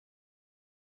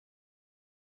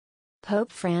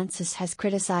Pope Francis has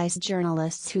criticized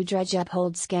journalists who dredge up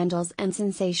old scandals and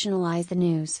sensationalize the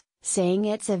news, saying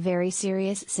it's a very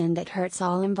serious sin that hurts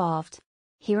all involved.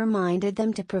 He reminded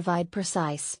them to provide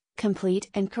precise, complete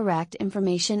and correct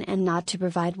information and not to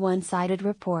provide one-sided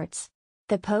reports.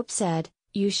 The Pope said,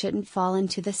 "You shouldn't fall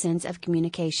into the sins of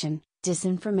communication,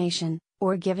 disinformation,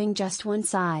 or giving just one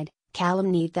side,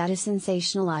 calumny that is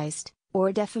sensationalized,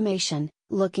 or defamation,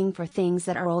 looking for things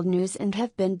that are old news and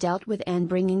have been dealt with and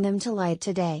bringing them to light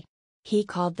today." He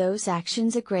called those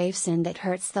actions a grave sin that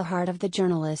hurts the heart of the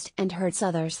journalist and hurts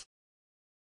others.